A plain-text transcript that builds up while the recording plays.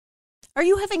Are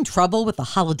you having trouble with the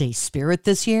holiday spirit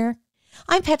this year?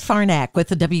 I'm Pat Farnack with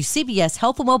the WCBS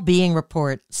Health and Wellbeing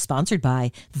Report, sponsored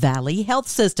by Valley Health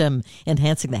System,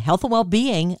 enhancing the health and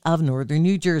well-being of Northern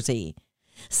New Jersey.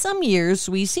 Some years,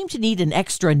 we seem to need an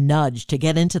extra nudge to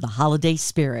get into the holiday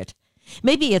spirit.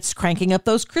 Maybe it's cranking up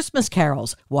those Christmas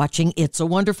carols, watching It's a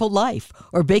Wonderful Life,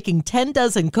 or baking 10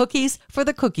 dozen cookies for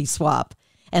the cookie swap.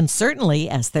 And certainly,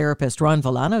 as therapist Ron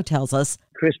Villano tells us,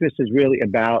 Christmas is really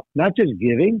about not just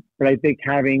giving, but I think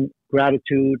having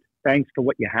gratitude, thanks for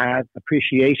what you have,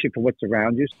 appreciation for what's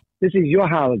around you. This is your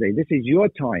holiday. This is your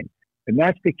time. And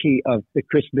that's the key of the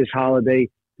Christmas holiday,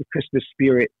 the Christmas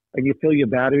spirit. And you fill your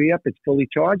battery up, it's fully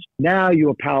charged. Now you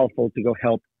are powerful to go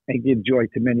help and give joy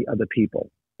to many other people.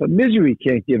 But misery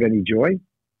can't give any joy.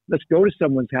 Let's go to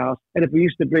someone's house. And if we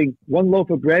used to bring one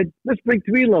loaf of bread, let's bring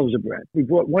 3 loaves of bread. We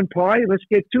brought 1 pie, let's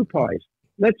get 2 pies.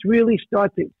 Let's really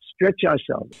start to stretch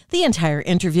ourselves. The entire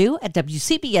interview at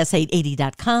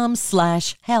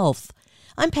WCBS880.com/health.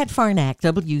 I'm Pat Farnack,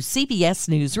 WCBS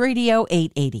News Radio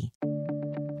 880.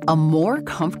 A more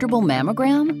comfortable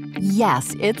mammogram?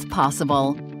 Yes, it's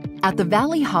possible. At the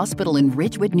Valley Hospital in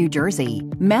Ridgewood, New Jersey,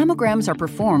 mammograms are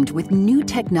performed with new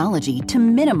technology to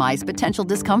minimize potential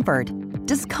discomfort.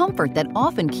 Discomfort that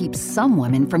often keeps some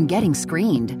women from getting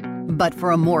screened. But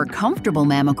for a more comfortable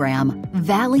mammogram,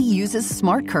 Valley uses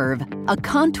SmartCurve, a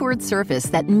contoured surface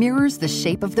that mirrors the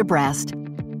shape of the breast.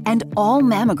 And all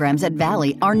mammograms at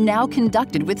Valley are now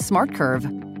conducted with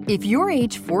SmartCurve. If you're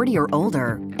age 40 or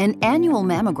older, an annual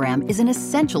mammogram is an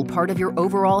essential part of your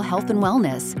overall health and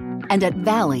wellness. And at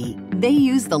Valley, they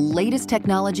use the latest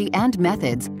technology and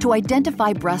methods to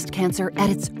identify breast cancer at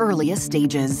its earliest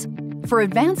stages. For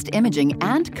advanced imaging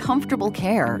and comfortable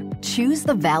care, choose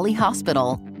the Valley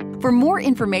Hospital. For more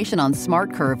information on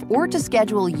SmartCurve or to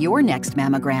schedule your next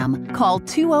mammogram, call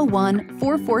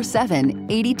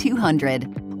 201-447-8200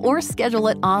 or schedule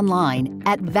it online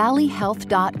at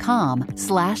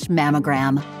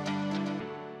valleyhealth.com/mammogram.